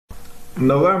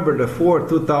November the 4th,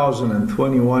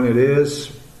 2021 it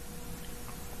is.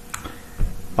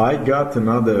 I got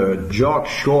another Jock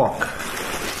shock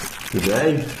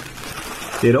today.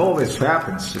 It always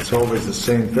happens. It's always the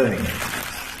same thing.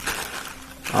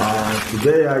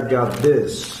 Today I got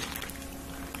this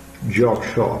Jock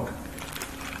shock.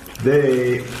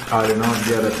 Today I did not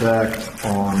get attacked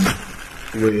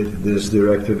with this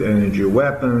directed energy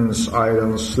weapons. I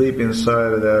don't sleep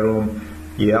inside of that room.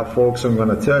 Yeah, folks, I'm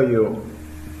gonna tell you,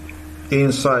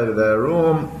 inside of that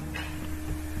room,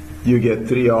 you get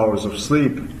 3 hours of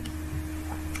sleep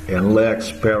and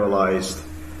legs paralyzed.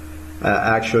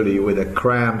 Actually, with the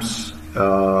cramps,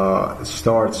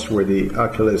 starts with the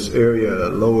Achilles area,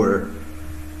 lower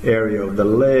area of the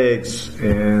legs,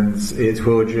 and it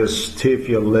will just stiff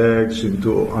your legs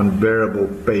into unbearable,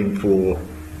 painful.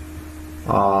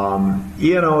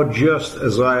 Just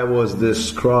as I was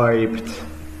described,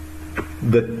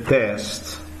 the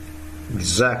test,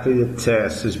 exactly the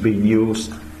test is being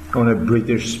used on a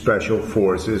British Special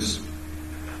Forces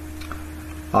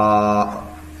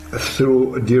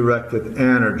through directed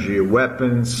energy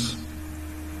weapons.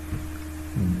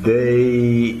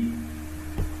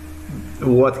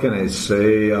 What can I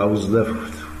say? I was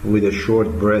left with a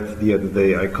short breath the other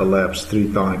day. I collapsed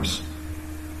 3 times.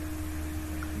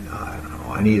 I don't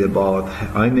know. I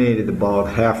needed about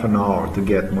half an hour to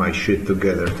get my shit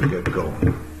together to get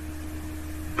going.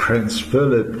 Prince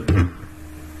Philip,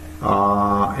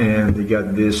 and we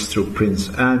got this through Prince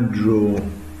Andrew.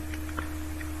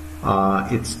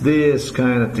 It's this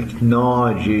kind of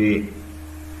technology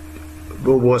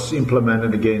that was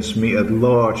implemented against me at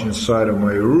large inside of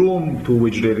my room, to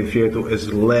which they refer to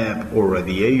as lab or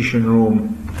radiation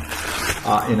room,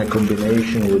 in a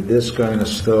combination with this kind of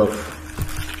stuff.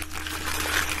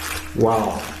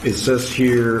 Wow, it says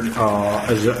here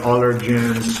as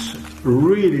allergens,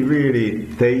 really, really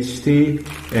tasty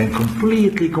and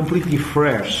completely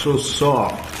fresh, so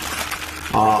soft.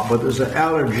 But there's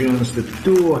allergens, the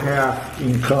two have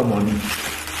in common.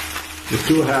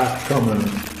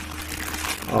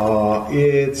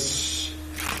 It's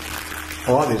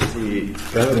obviously,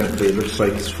 evidently, it looks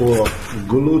like it's full of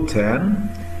gluten,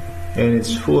 and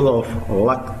it's full of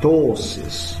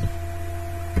lactose.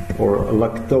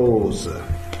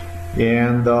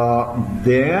 And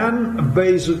then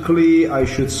basically I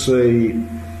should say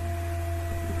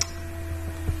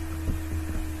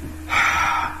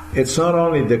it's not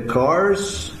only the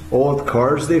cars, old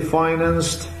cars they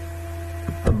financed,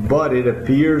 but it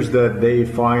appears that they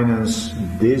finance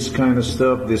this kind of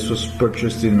stuff. This was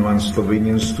purchased in one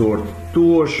Slovenian store.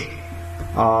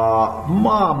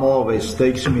 Mom always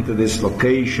takes me to these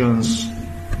locations.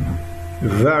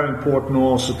 Very important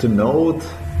also to note,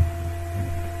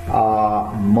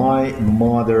 my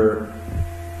mother,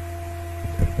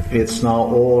 it's now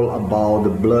all about the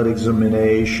blood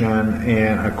examination,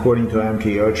 and according to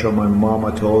MK Ultra, my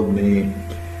mama told me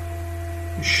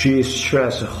she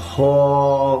stressed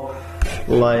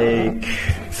like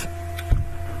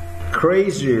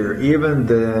crazier even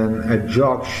than a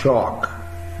Jock shock,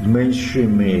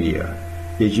 mainstream media.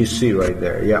 Did you see right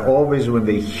there? Yeah, always when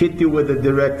they hit you with a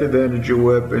directed energy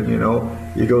weapon,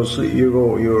 you go sleep,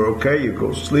 you're okay, you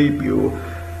go sleep,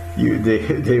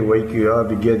 they wake you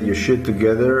up, you get your shit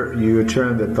together, you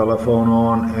turn the telephone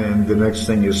on, and the next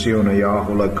thing you see on a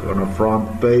Yahoo, like on a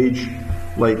front page,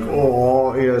 like,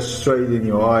 oh, yeah, straight in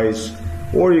your eyes,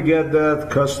 or you get that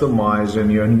customized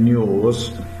in your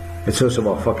news, it says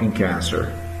about fucking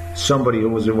cancer. Somebody who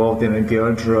was involved in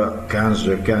anti-ultra,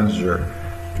 cancer.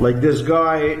 Like this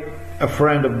guy, a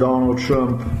friend of Donald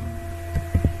Trump,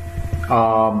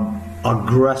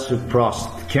 aggressive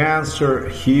prostate cancer.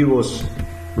 He was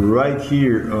right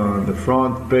here on the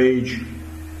front page,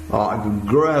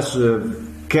 aggressive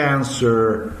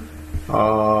cancer,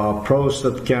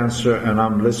 prostate cancer,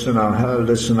 and listen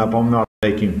up, I'm not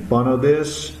making fun of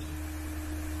this.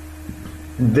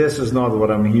 This is not what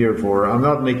I'm here for. I'm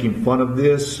not making fun of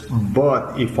this,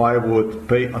 but if I would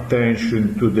pay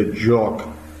attention to the Jock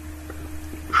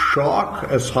shock,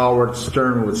 as Howard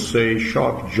Stern would say,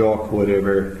 shock, jock,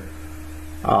 whatever,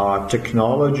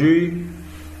 technology,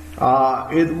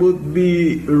 it would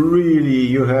be really,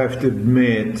 you have to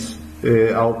admit,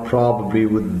 I probably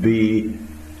would be,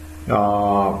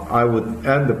 I would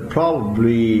end up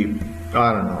probably,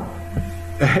 I don't know,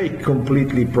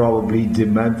 completely probably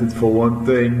demented for one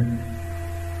thing.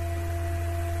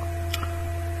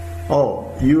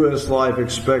 Oh, U.S. life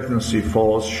expectancy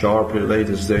falls sharply,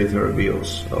 latest data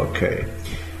reveals. Okay.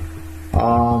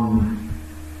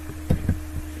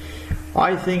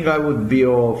 I think I would be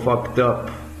all fucked up,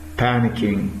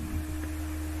 panicking,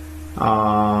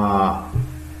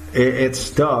 it's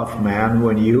tough, man,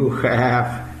 when you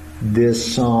have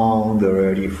this sound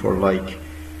already for like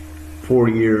 4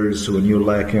 years, when you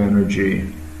lack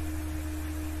energy,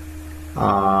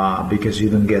 because you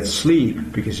don't get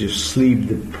sleep, because you're sleep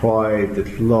deprived at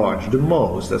large the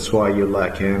most. That's why you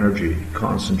lack energy,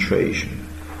 concentration.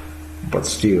 But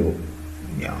still,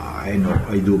 yeah, I know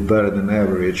I do better than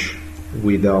average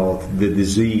without the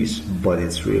disease, but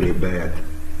it's really bad.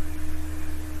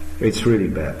 It's really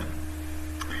bad.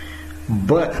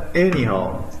 But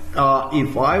anyhow,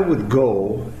 if I would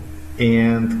go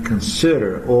and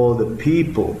consider all the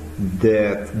people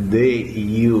that they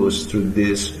use through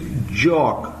this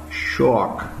Jock,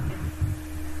 Shock,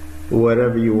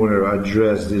 whatever you want to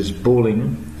address this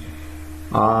bullying,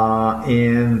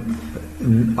 and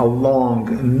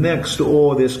along next to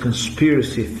all these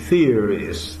conspiracy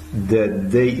theories that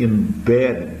they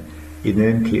embed in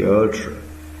MK Ultra,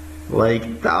 like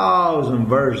 1,000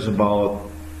 verses about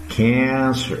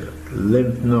cancer,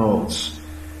 lymph nodes,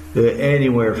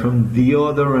 anywhere from the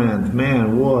other end.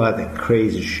 Man, what a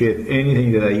crazy shit.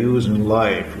 Anything that I use in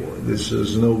life, this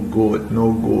is no good,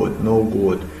 no good, no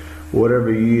good.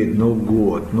 Whatever you eat, no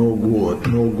good, no good,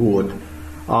 no good.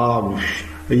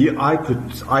 I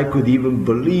could even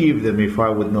believe them if I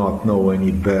would not know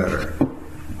any better.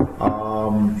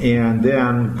 And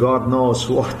then God knows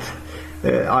what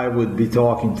I would be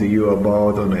talking to you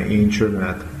about on the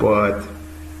internet, but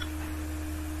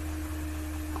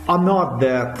I'm not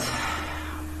that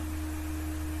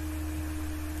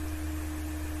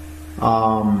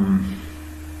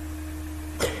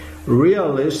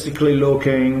realistically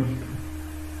looking.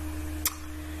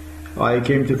 I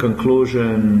came to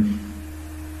conclusion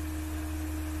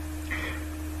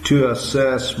to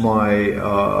assess my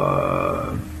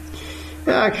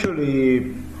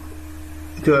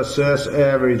to assess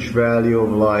average value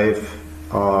of life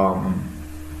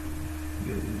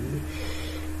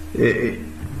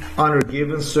under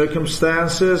given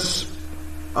circumstances.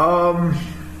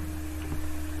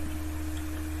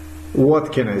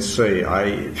 What can I say?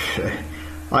 I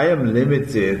am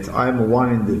limited. I'm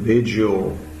one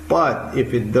individual. But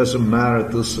if it doesn't matter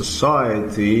to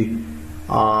society,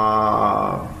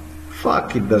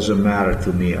 fuck, it doesn't matter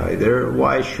to me either.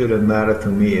 Why should it matter to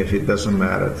me if it doesn't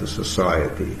matter to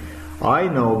society? I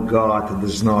know God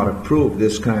does not approve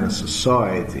this kind of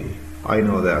society. I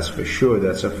know that's for sure.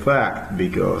 That's a fact,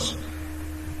 because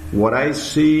what I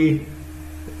see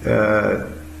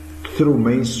through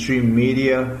mainstream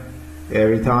media,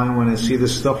 every time when I see the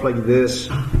stuff like this,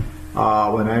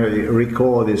 when I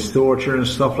recall this torture and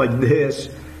stuff like this,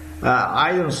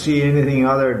 I don't see anything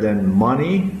other than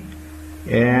money.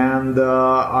 And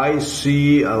I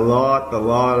see a lot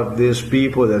of these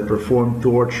people that perform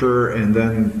torture and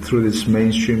then through this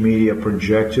mainstream media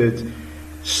projected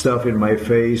stuff in my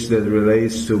face that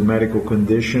relates to medical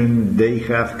condition. They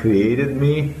have created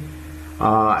me,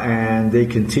 and they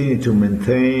continue to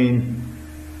maintain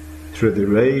through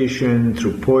duration,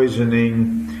 through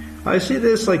poisoning. I see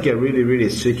this like a really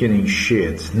sickening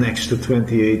shit. Next to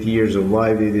 28 years of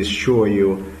life, they destroy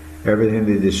you. Everything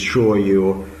they destroy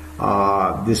you.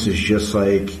 This is just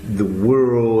like the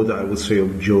world, I would say,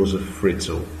 of Joseph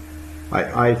Fritzl.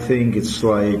 I think it's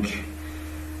like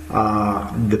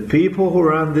the people who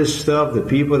run this stuff, the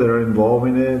people that are involved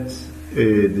in it,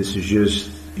 this is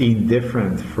just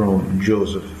indifferent from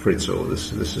Joseph Fritzl.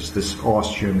 This is this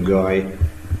Austrian guy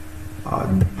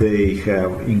they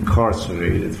have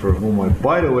incarcerated, for whom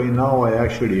by the way, now I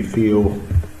actually feel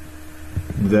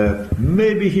that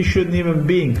maybe he shouldn't even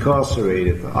be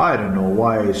incarcerated. I don't know,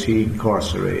 why is he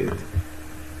incarcerated?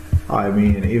 I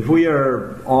mean, if we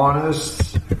are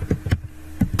honest,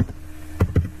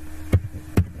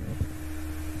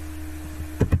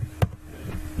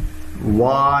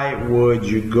 why would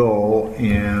you go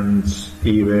and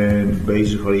even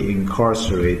basically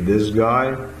incarcerate this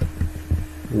guy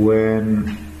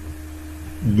when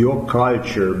your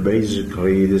culture,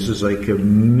 basically, this is like a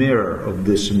mirror of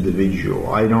this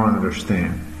individual? I don't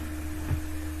understand.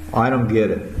 I don't get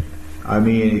it. I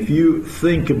mean, if you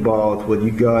think about what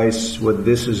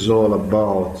this is all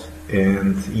about,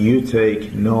 and you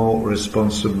take no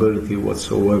responsibility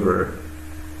whatsoever,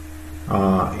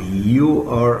 you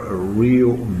are a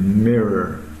real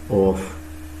mirror of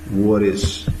what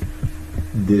is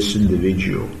this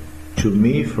individual. To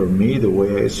me, for me, the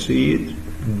way I see it,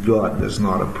 God does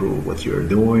not approve what you're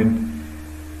doing.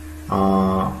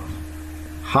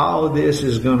 How this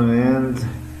is going to end,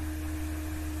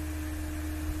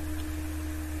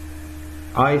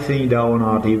 I think that will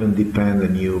not even depend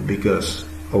on you because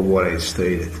of what I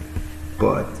stated.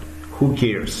 But who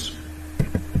cares?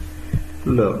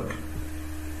 Look,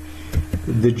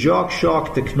 The Jock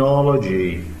shock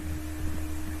technology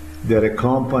that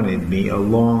accompanied me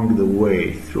along the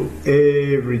way through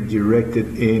every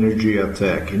directed energy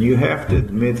attack. And you have to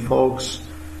admit, folks,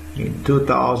 in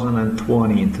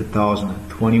 2020 and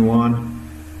 2021,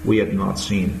 we have not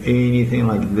seen anything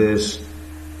like this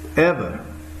ever.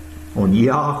 On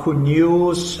Yahoo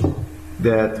News,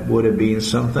 that would have been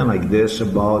something like this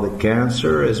about the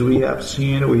cancer as we have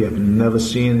seen. We have never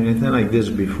seen anything like this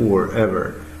before,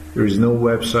 ever. There is no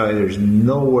website, there's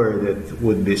nowhere that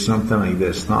would be something like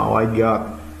this. Now I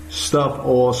got stuff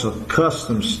also,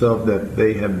 custom stuff that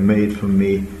they have made for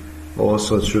me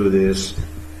also through this.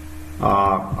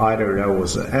 Either that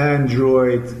was an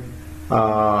Android,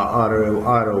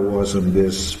 either was on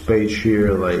this page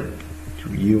here, like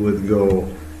you would go,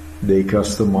 they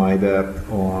customize that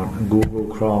on Google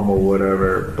Chrome or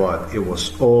whatever, but it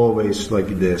was always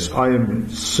like this. I am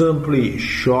simply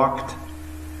shocked.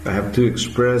 I have to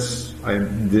express, I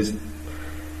am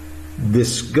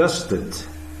disgusted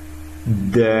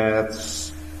that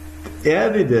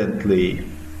evidently,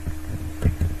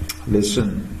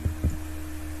 listen,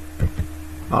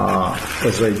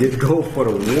 as I did go for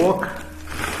a walk,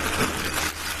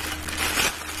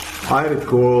 I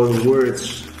recall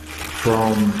words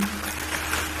from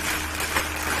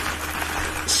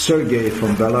Sergey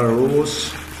from Belarus.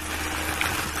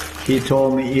 He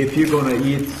told me, if you're gonna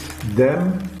eat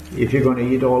them, if you're gonna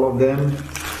eat all of them,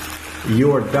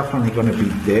 you are definitely gonna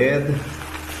be dead.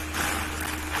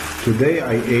 Today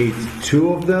I ate 2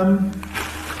 of them.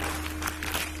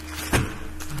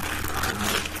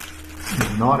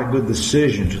 Not a good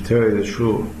decision, to tell you the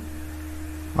truth.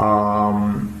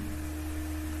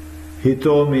 He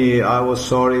told me I was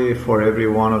sorry for every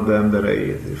one of them that I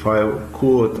ate. If I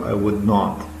could, I would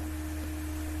not.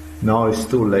 Now it's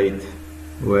too late,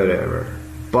 whatever.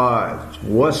 But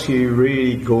was he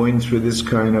really going through this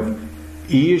kind of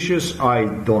issues? I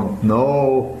don't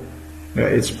know.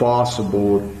 It's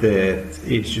possible that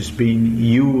it's just being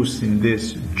used in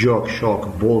this Jock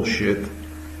shock bullshit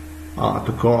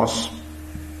to cause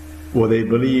what they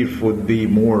believe would be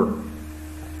more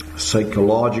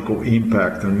psychological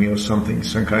impact on me or something,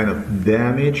 some kind of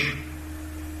damage.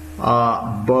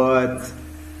 But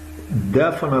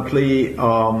definitely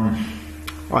I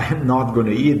am not going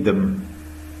to eat them.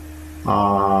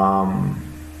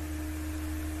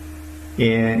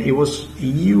 And it was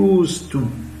used to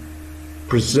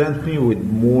present me with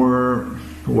more,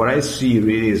 what I see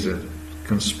really is a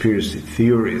conspiracy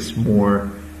theories,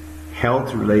 more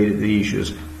health related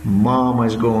issues. Mama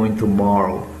is going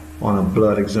tomorrow on a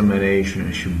blood examination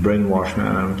and she brainwashed me,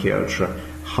 I don't care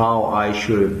how I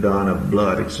should have done a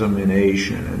blood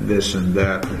examination and this and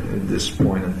that. And at this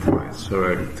point in time, it's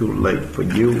already too late for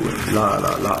you. And la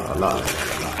la la la la la.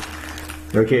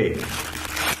 Okay,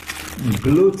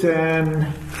 gluten,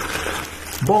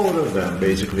 both of them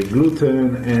basically,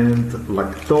 gluten and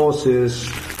lactose,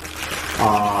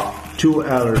 2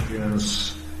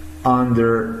 allergens.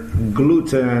 Under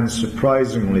gluten,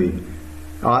 surprisingly,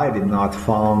 I did not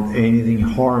find anything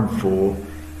harmful,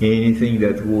 anything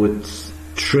that would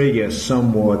trigger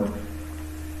somewhat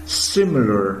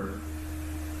similar,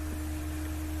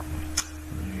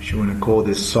 if you want to call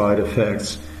this side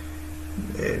effects.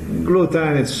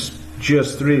 Gluten is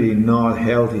just really not a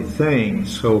healthy thing,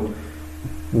 so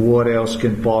what else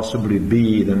can possibly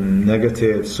be than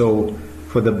negative so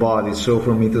for the body? So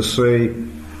for me to say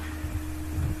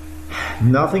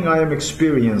nothing I am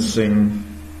experiencing,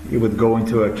 it would go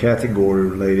into a category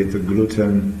related to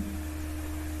gluten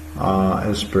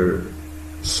as per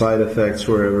side effects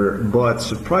wherever, but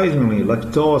surprisingly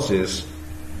lactose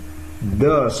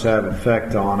does have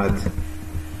effect on it.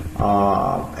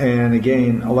 And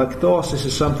again, lactose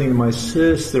is something my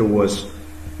sister was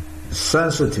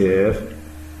sensitive.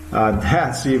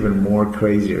 That's even more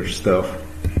crazier stuff.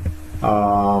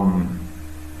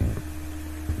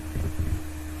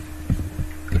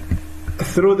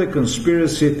 Through the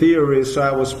conspiracy theories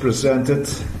I was presented,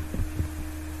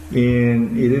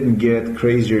 and it didn't get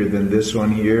crazier than this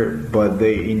one here, but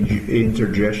they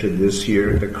interjected this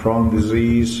here, the Crohn's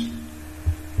disease.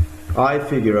 I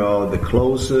figure out the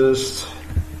closest,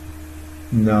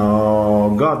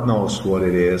 no, God knows what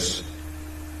it is.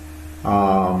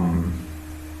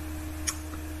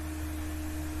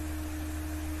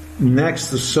 Next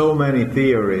to so many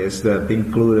theories that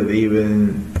included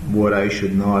even what I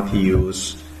should not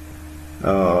use,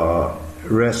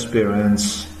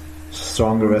 respirants,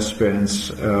 stronger respirants,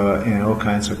 and all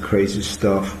kinds of crazy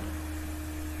stuff.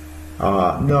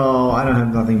 No, I don't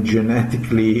have nothing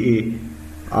genetically.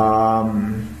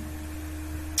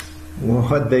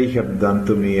 What they have done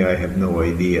to me, I have no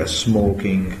idea.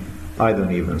 Smoking, I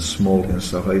don't even smoke and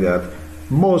stuff like that.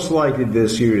 Most likely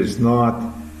this here is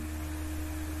not.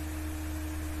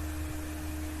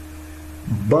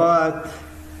 But,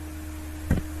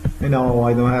 you know,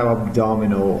 I don't have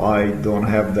abdominal, I don't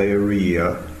have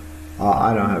diarrhea,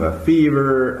 I don't have a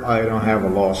fever, I don't have a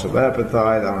loss of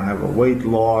appetite, I don't have a weight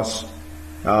loss,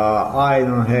 I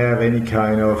don't have any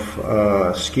kind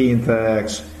of skin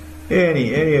tags,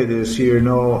 any of this here,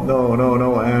 no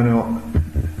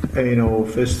anal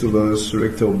fistulas,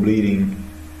 rectal bleeding,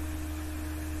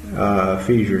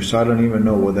 fissures. I don't even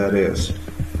know what that is.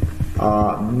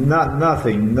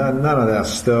 Nothing, none of that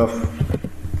stuff.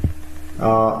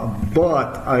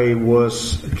 But I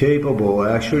was capable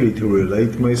actually to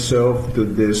relate myself to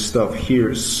this stuff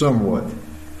here somewhat.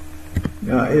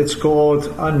 It's called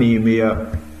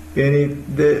anemia, and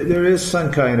there is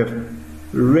some kind of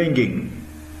ringing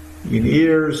in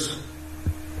ears.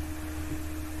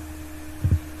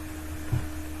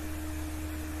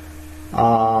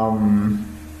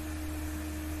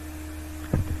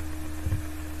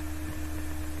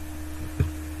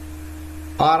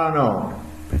 I don't know.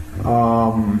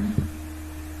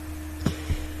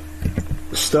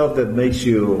 Stuff that makes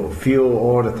you feel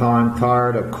all the time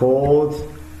tired or cold.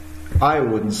 I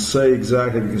wouldn't say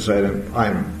exactly, because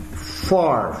I'm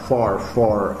far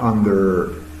under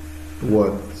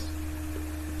what,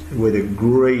 with a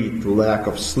great lack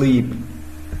of sleep.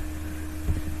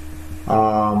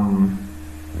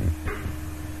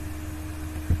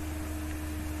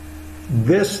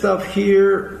 This stuff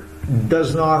here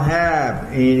does not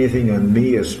have anything on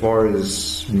me as far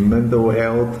as mental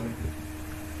health.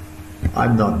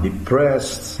 I'm not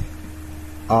depressed.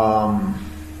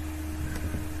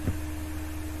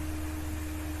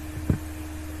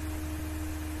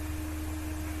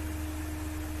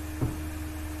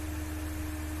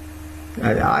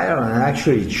 I don't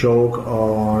actually choke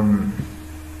on,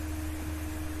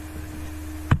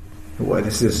 what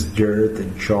is this, dirt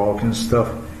and chalk and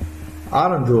stuff. I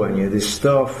don't do any of this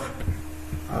stuff.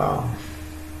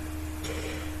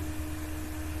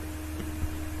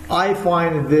 I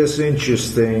find this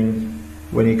interesting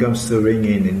when it comes to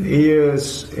ringing in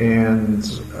ears, and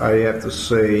I have to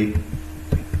say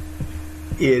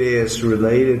it is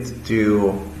related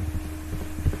to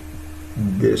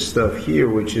this stuff here,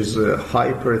 which is a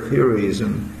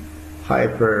hyperthyroidism,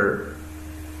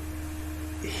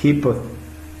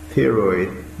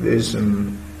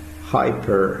 hypothyroidism,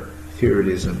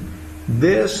 hyperthyroidism.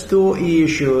 These two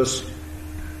issues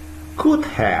could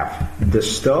have the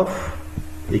stuff.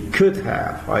 It could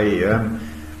have.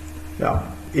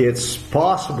 It's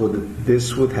possible that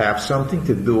this would have something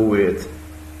to do with.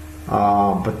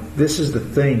 But this is the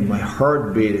thing. My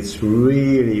heartbeat is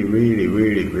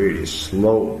really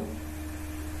slow.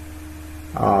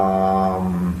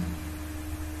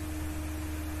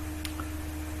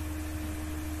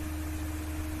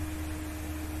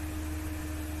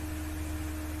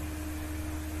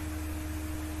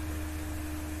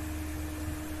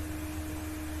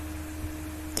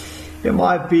 In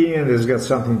my opinion, it's got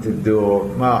something to do.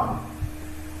 Well,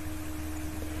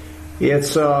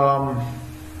 it's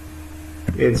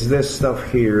this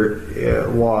stuff here.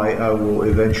 Why I will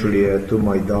eventually add to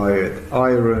my diet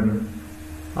iron.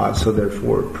 So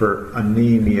therefore, per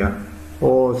anemia,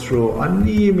 or through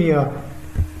anemia,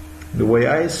 the way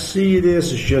I see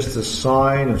this is just a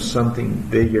sign of something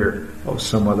bigger, of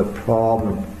some other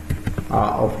problem,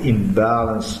 of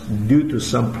imbalance due to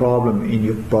some problem in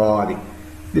your body.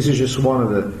 This is just one of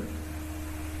the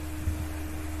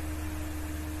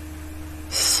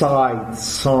side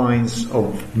signs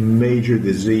of major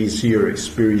disease you're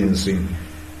experiencing.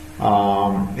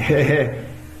 The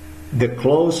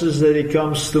closest that it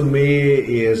comes to me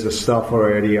is the stuff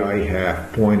already I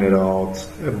have pointed out.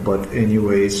 But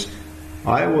anyways,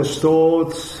 I was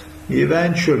told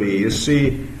eventually, you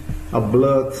see, a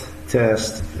blood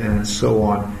test and so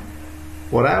on.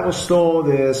 What I was told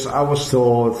is, I was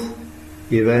told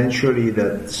eventually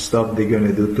that stuff they're going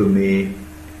to do to me,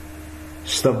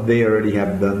 stuff they already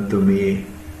have done to me,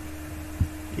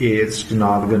 it's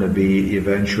not going to be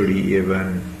eventually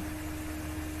even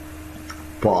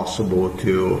possible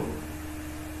to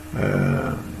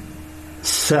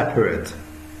separate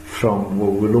from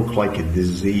what would look like a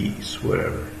disease,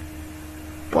 whatever.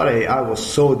 But I was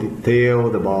so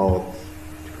detailed about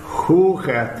who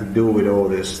had to do with all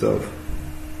this stuff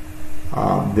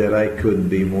that I couldn't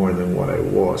be more than what I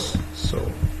was.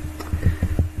 So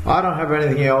I don't have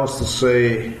anything else to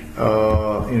say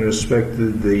in respect to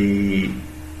the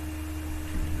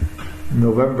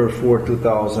November 4,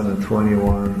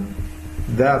 2021.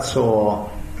 That's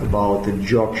all about the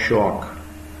Jock Shock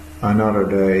another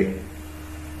day.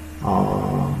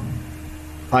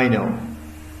 I know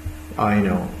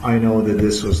that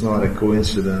this was not a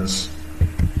coincidence.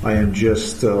 I am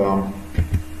just, I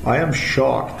am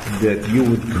shocked that you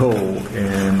would go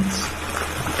and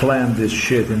plant this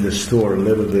shit in the store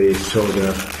literally, so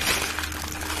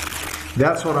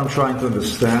that's what I'm trying to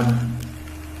understand.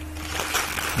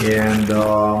 And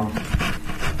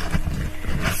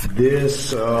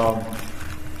this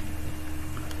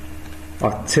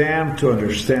attempt to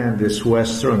understand this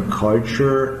Western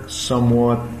culture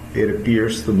somewhat, it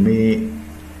appears to me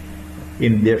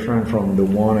indifferent from the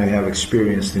one I have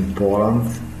experienced in Poland.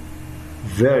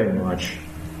 Very much.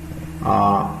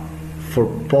 For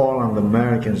Poland,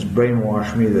 Americans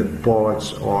brainwash me that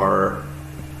Polacks are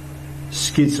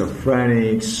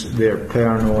schizophrenics, they're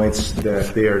paranoids,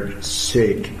 that they're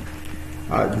sick.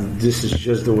 This is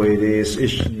just the way it is.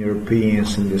 Eastern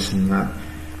Europeans and this and that.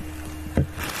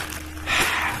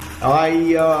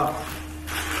 I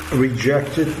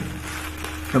rejected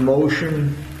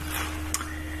emotion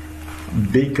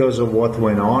because of what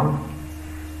went on.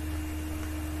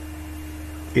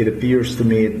 It appears to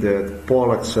me that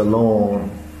Polacks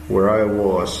alone, where I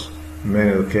was,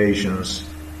 many occasions,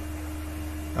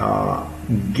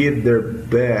 did their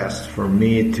best for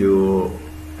me to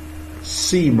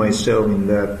see myself in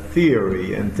that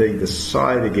theory and take the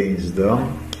side against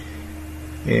them.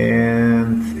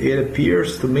 And it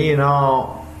appears to me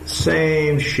now,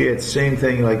 same shit, same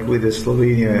thing like with the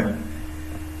Slovenia.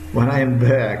 When I am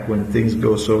back, when things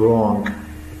go so wrong,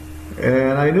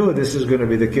 and I knew this is going to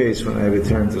be the case when I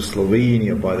return to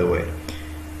Slovenia, by the way.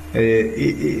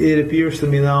 It appears to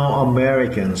me now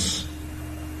Americans,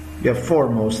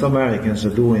 foremost Americans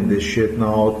are doing this shit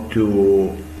now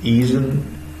to ease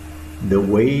the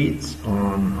weight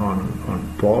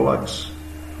on Polacks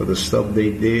for the stuff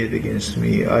they did against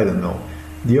me. I don't know.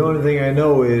 The only thing I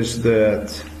know is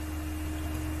that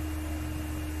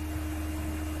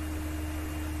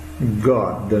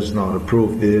God does not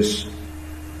approve this.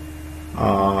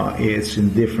 It's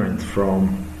indifferent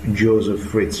from Joseph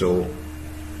Fritzl.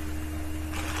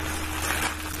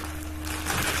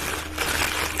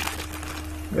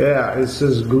 Yeah, it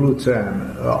says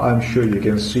gluten. I'm sure you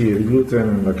can see it. Gluten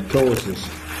and lactose.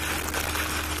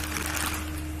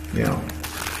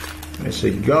 I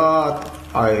say God,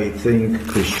 I think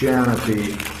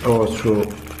Christianity, also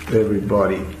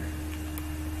everybody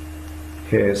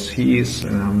has his,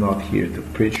 and I'm not here to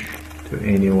preach to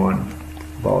anyone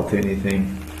about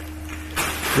anything.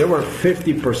 They were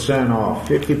 50% off,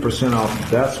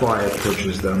 that's why I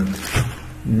purchased them.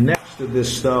 Next to this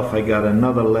stuff, I got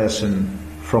another lesson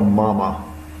from Mama.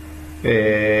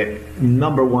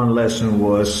 Number one lesson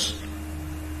was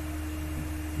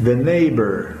the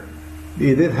neighbor.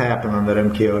 It did happen on that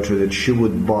MK Ultra that she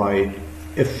would buy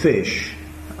a fish,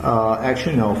 a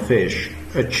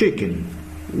chicken,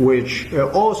 which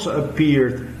also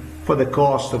appeared for the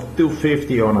cost of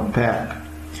 $2.50 on a pack.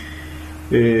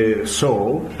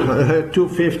 So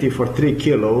 $2.50 for 3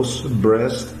 kilos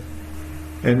breast,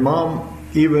 and Mom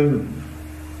even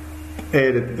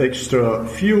added extra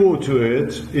fuel to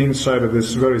it inside of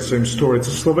this very same store. It's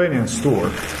a Slovenian store.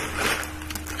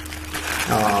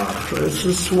 This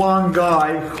is one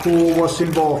guy who was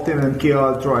involved in MK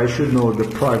Ultra. I should know the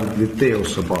private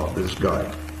details about this guy.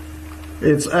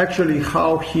 It's actually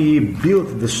how he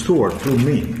built the store through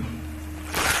me.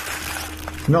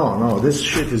 No, this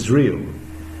shit is real.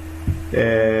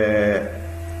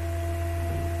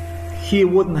 He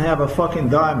wouldn't have a fucking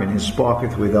dime in his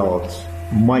pocket without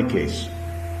my case.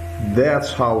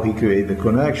 That's how he created the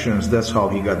connections. That's how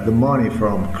he got the money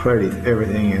from, credit,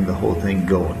 everything, and the whole thing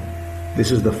going. This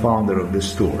is the founder of this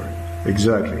store.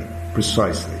 Exactly,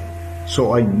 precisely.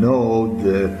 So I know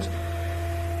that,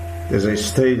 as I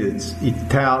stated,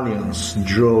 Italians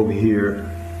drove here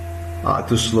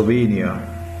to Slovenia,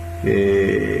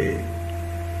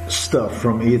 stuff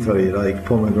from Italy, like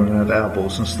pomegranate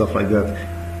apples and stuff like that.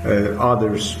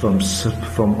 Others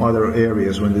from other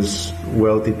areas, when these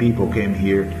wealthy people came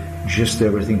here, just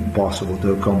everything possible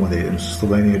to accommodate them.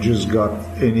 Slovenia just got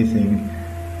anything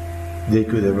they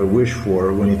could ever wish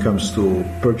for when it comes to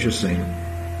purchasing.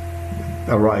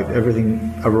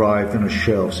 Everything arrived on the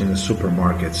shelves in the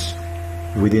supermarkets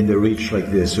within the reach like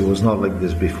this. It was not like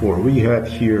this before. We had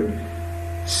here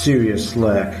serious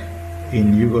lack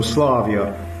in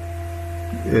Yugoslavia.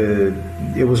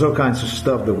 It was all kinds of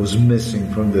stuff that was missing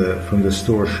from the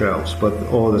store shelves, but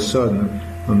all of a sudden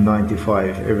on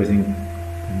 95 everything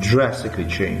drastically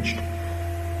changed.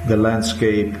 The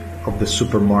landscape of the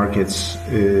supermarkets,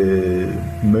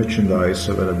 merchandise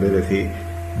availability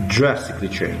drastically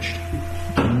changed.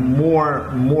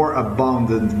 More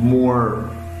abundant, more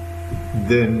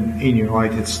than in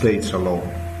United States alone.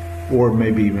 or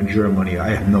maybe even Germany. I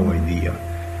have no idea.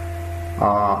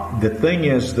 The thing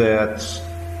is that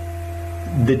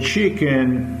the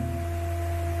chicken,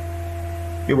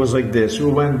 it was like this.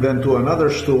 We went then to another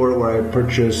store where I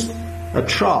purchased a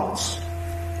trouts.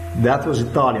 That was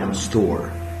Italian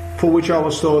store, for which I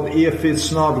was told if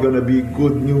it's not going to be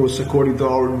good news according to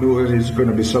our news, it's going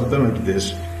to be something like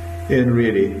this. And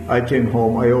really, I came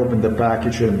home, I opened the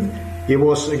package, and it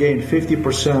was again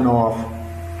 50% off.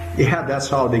 Yeah, that's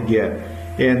how they get.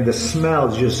 And the smell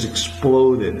just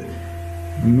exploded,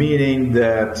 meaning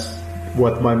that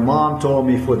what my mom told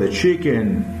me for the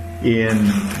chicken in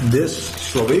this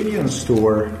Slovenian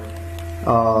store,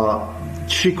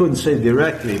 she couldn't say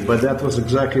directly, but that was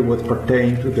exactly what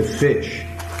pertained to the fish.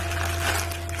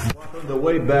 But on the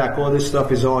way back, all this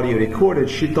stuff is audio recorded.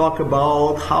 She talked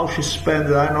about how she spent,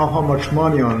 I don't know how much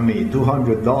money on me,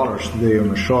 $200 today on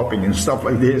the shopping and stuff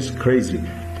like this, crazy.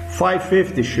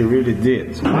 $550 she really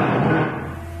did.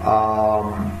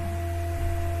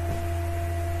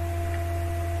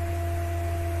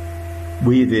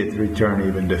 We did return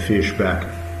even the fish back.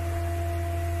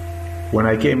 When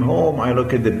I came home, I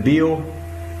looked at the bill,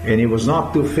 and it was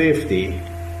not $250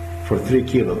 for 3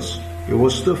 kilos. It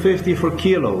was $250 for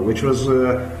kilo, which was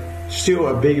still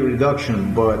a big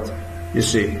reduction, but you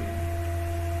see.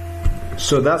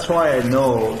 So that's why I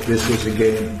know this is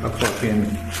again a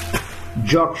fucking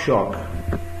Jock shock.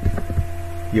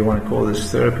 You want to call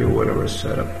this therapy or whatever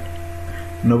setup.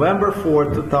 November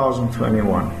 4,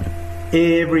 2021.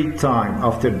 Every time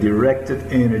after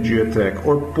directed energy attack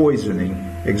or poisoning,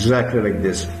 exactly like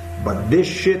this. But this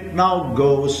shit now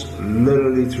goes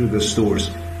literally through the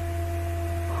stores.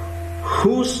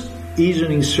 Whose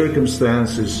easing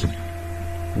circumstances?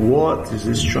 What is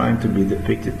this trying to be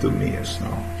depicted to me as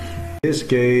now? This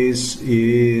case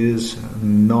is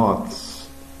not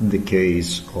the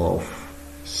case of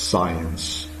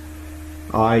science.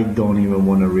 I don't even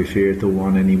want to refer to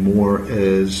one anymore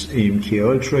as MK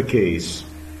Ultra case.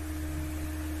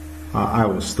 I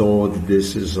was told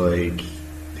this is like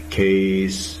the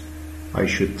case I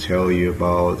should tell you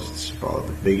about. It's about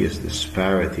the biggest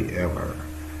disparity ever.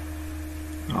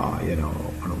 You know,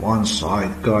 on one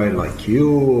side, guy like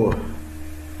you.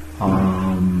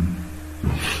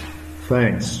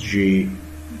 Thanks, G.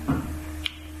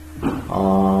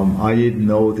 I didn't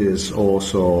know this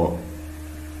also.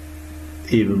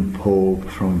 Even Pope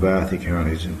from Vatican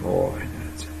is involved in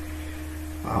it.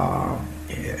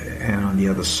 And on the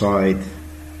other side,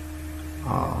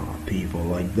 people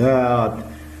like that,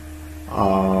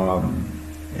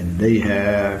 and they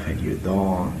have, and you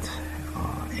don't,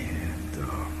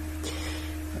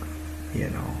 you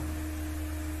know,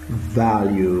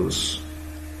 values,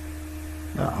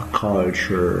 a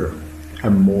culture, a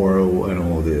moral, and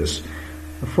all this.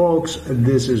 Folks,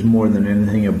 this is more than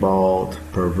anything about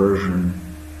perversion.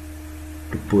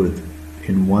 To put it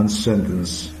in one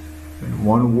sentence, in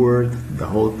one word, the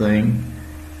whole thing,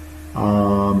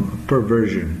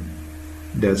 perversion.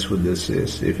 That's what this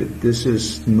is. This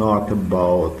is not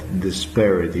about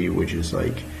disparity, which is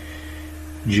like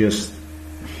just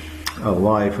a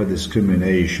lie for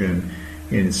discrimination,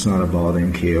 and it's not about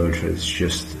MK Ultra. It's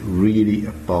just really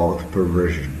about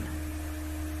perversion.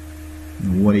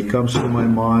 When it comes to my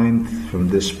mind, from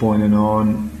this point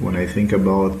on, when I think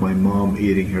about my mom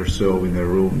eating herself in a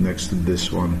room next to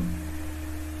this one,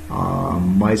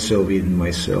 myself eating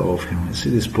myself, and I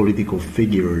see these political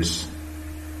figures,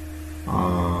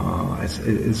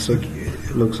 it's like,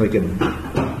 it looks like a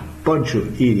bunch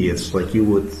of idiots, like you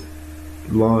would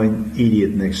line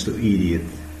idiot next to idiot.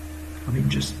 I mean,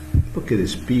 just look at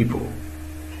these people.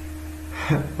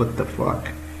 What the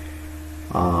fuck?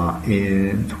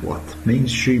 And what?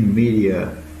 Mainstream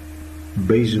media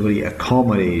basically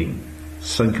accommodating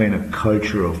some kind of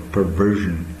culture of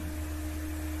perversion.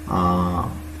 How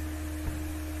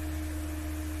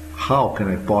can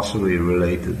I possibly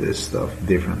relate to this stuff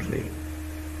differently?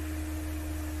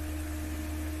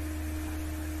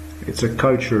 It's a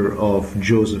culture of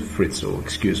Joseph Fritzl,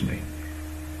 excuse me.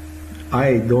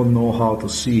 I don't know how to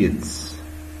see it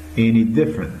any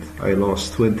different. I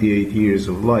lost 28 years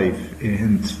of life,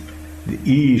 and the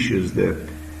issues that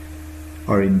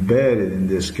are embedded in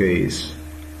this case,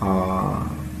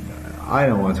 I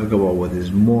don't want to talk about what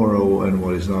is moral and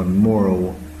what is not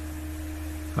moral.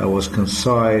 I was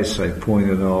concise. I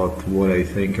pointed out what I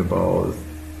think about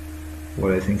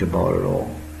it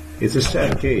all. It's a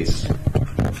sad case,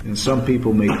 and some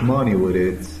people make money with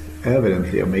it.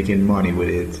 Evidently are making money with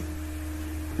it.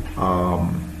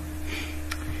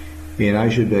 And I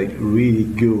should be really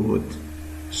good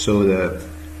so that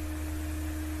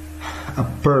a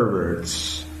pervert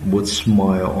would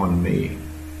smile on me.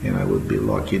 and I would be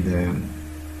lucky then,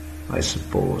 I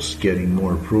suppose, getting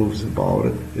more proofs about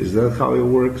it. Is that how it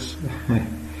works?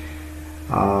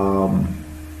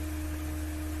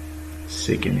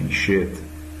 Sickening shit.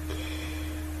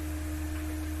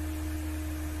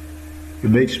 It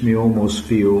makes me almost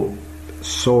feel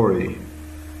sorry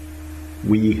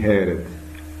we headed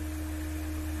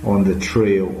on the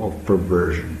trail of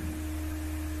perversion.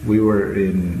 We were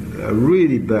in a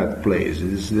really bad place.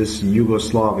 This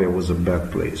Yugoslavia was a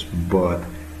bad place, but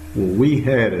we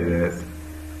headed it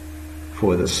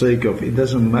for the sake of, it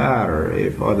doesn't matter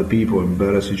if other people are in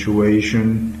better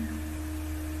situation.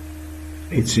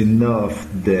 It's enough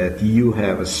that you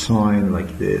have a sign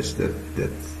like this that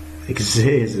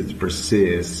exists, it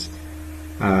persists.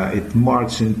 It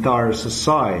marks entire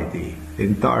society,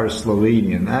 entire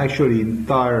Slovenian, actually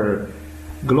entire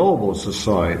global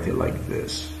society like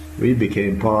this. We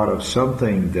became part of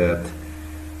something that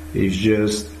is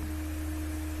just,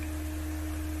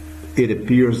 it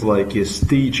appears like it's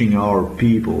teaching our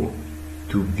people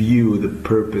to view the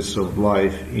purpose of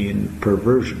life in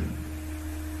perversion.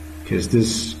 Because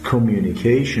this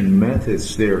communication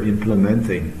methods they're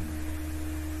implementing,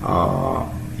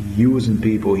 using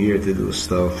people here to do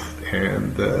stuff,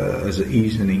 and as an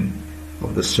easing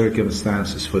of the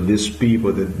circumstances for these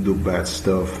people that do bad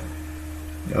stuff,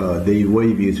 they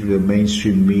wave you through the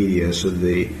mainstream media, so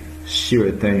they steer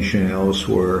attention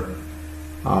elsewhere.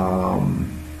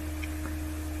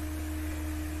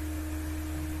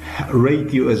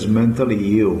 Rate you as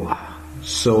mentally ill,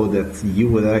 so that you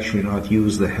would actually not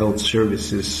use the health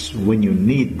services when you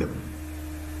need them.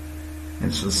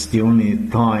 And so it's the only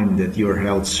time that your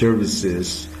health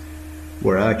services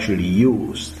were actually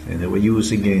used, and they were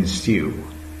used against you.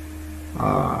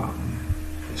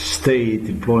 State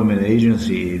employment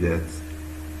agency that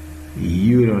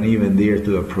you don't even dare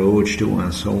to approach to,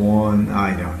 and so on.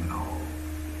 I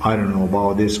don't know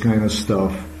about this kind of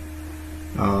stuff.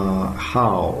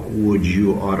 How would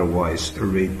you otherwise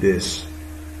rate this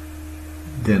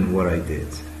than what I did?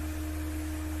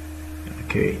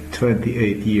 Okay,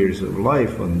 28 years of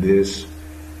life on this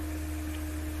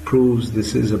proves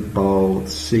this is about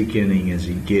sickening as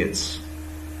it gets.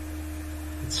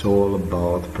 It's all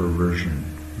about perversion.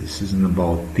 This isn't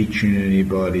about teaching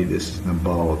anybody. This isn't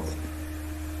about,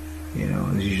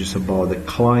 this is just about the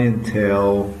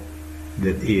clientele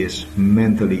that is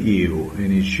mentally ill.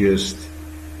 And it's just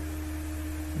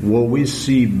what we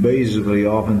see basically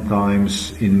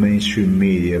oftentimes in mainstream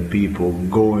media, people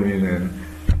going in and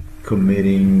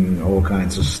committing all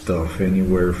kinds of stuff,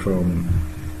 anywhere from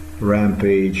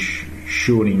rampage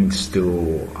shootings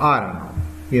to, I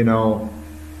don't know,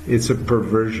 it's a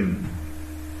perversion.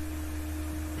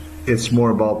 It's more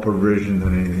about perversion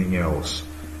than anything else.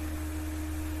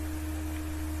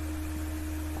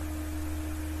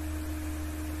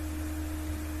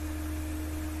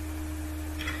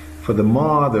 For the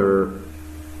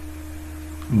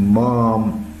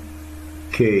mom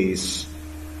case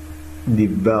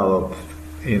developed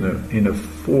in a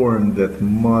form that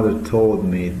mother told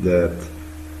me that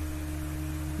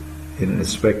in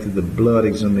respect to the blood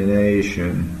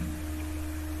examination,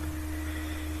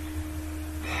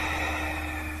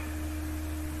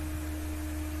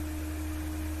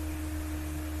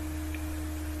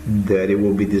 that it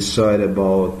will be decided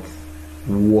about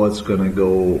what's gonna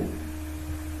go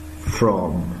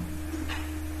from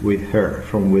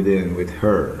within with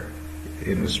her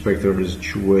in respect of her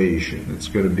situation. It's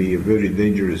going to be a very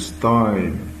dangerous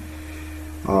time.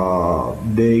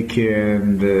 They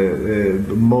can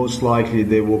most likely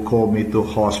they will call me to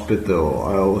hospital.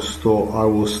 I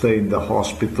will stay in the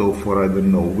hospital for, I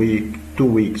don't know, week, 2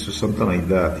 weeks or something like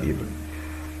that even.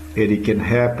 And it can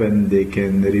happen, they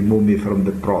can remove me from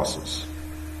the process.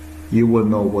 You will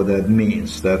know what that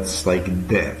means. That's like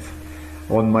death.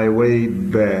 On my way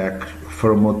back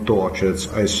from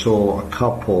Otočec, I saw a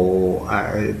couple.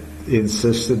 I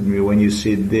insisted me, when you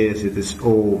see this, it is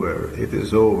over. It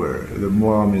is over. The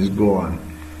mom is gone.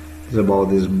 It's about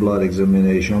this blood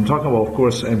examination. I'm talking about, of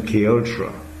course, MK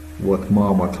Ultra. What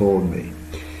Mama told me.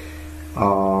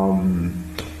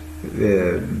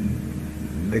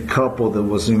 The couple that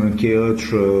was in MK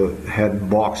Ultra had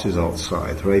boxes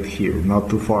outside, right here, not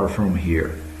too far from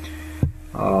here.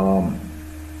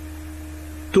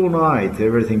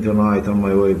 Everything tonight on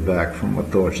my way back from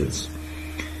Otočec.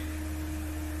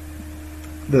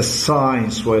 The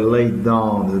signs were laid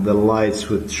down, the lights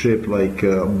would trip like,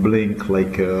 blink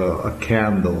like a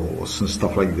candle and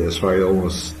stuff like this, right?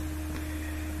 Almost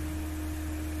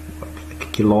like a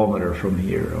kilometer from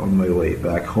here on my way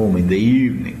back home in the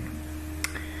evening.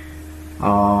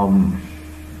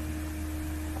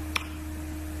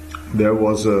 There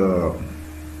was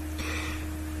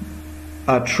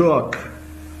a truck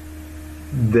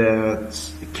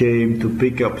that came to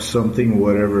pick up something,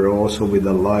 whatever, also with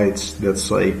the lights, that's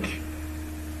like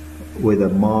with a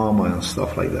mama and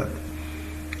stuff like that.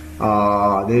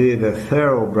 They did a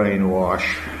thorough brainwash.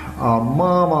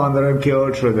 Mama under MK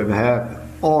Ultra that had,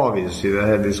 obviously, they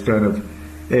had this kind of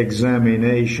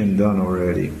examination done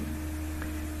already.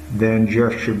 Then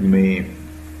gestured me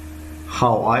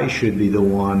how I should be the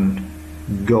one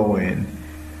going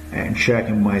and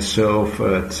checking myself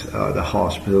at the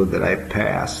hospital that I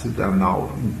passed, that I'm now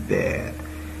dead,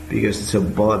 because it's a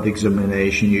blood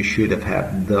examination you should have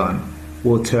had done.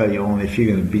 We'll tell you only if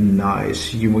you're going to be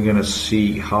nice. You're going to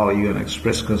see how you're going to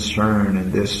express concern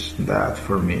and this and that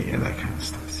for me and that kind of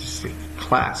stuff. It's just a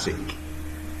classic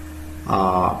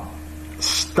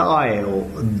style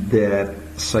that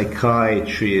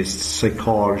psychiatrists,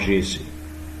 psychologists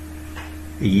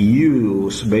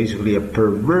use, basically a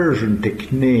perversion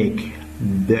technique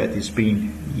that is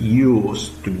being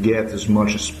used to get as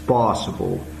much as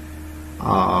possible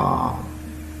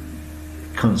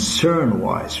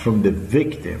concern-wise from the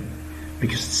victim,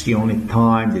 because it's the only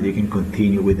time that you can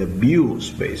continue with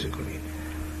abuse. Basically,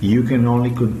 you can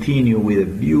only continue with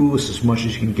abuse as much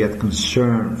as you can get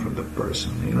concern from the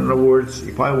person. In other words,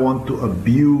 if I want to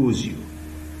abuse you,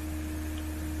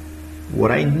 what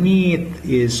I need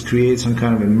is create some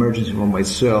kind of emergency for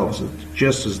myself, so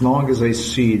just as long as I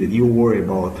see that you worry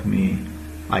about me,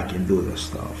 I can do this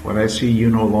stuff. When I see you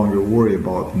no longer worry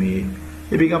about me,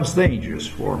 it becomes dangerous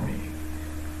for me.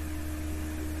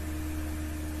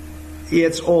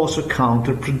 It's also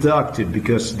counterproductive,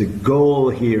 because the goal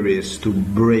here is to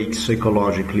break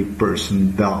psychologically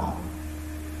person down.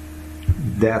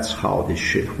 That's how this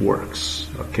shit works,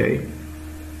 okay?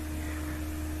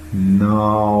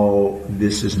 Now,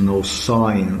 this is no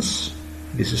science,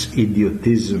 this is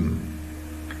idiotism.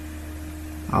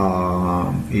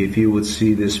 If you would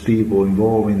see these people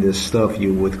involved in this stuff,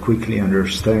 you would quickly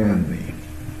understand me.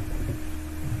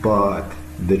 But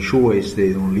the choice,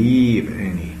 they don't leave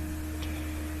any.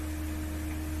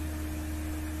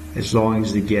 As long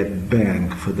as they get bang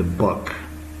for the buck.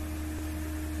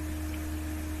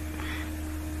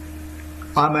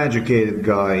 I'm an educated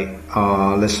guy.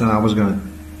 Listen, I was going to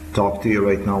talk to you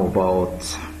right now about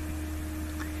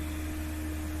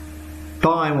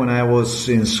time when I was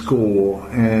in school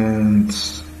and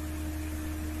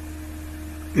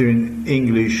in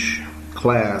English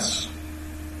class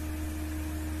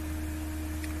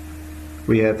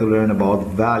we had to learn about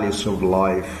values of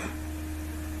life,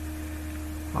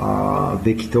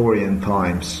 Victorian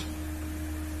times.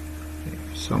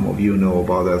 Some of you know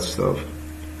about that stuff.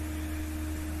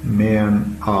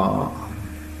 Man,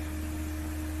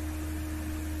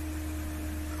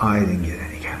 I didn't get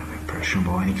any kind of impression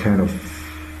about any kind of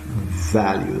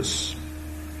values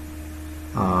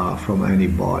from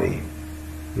anybody,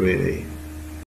 really.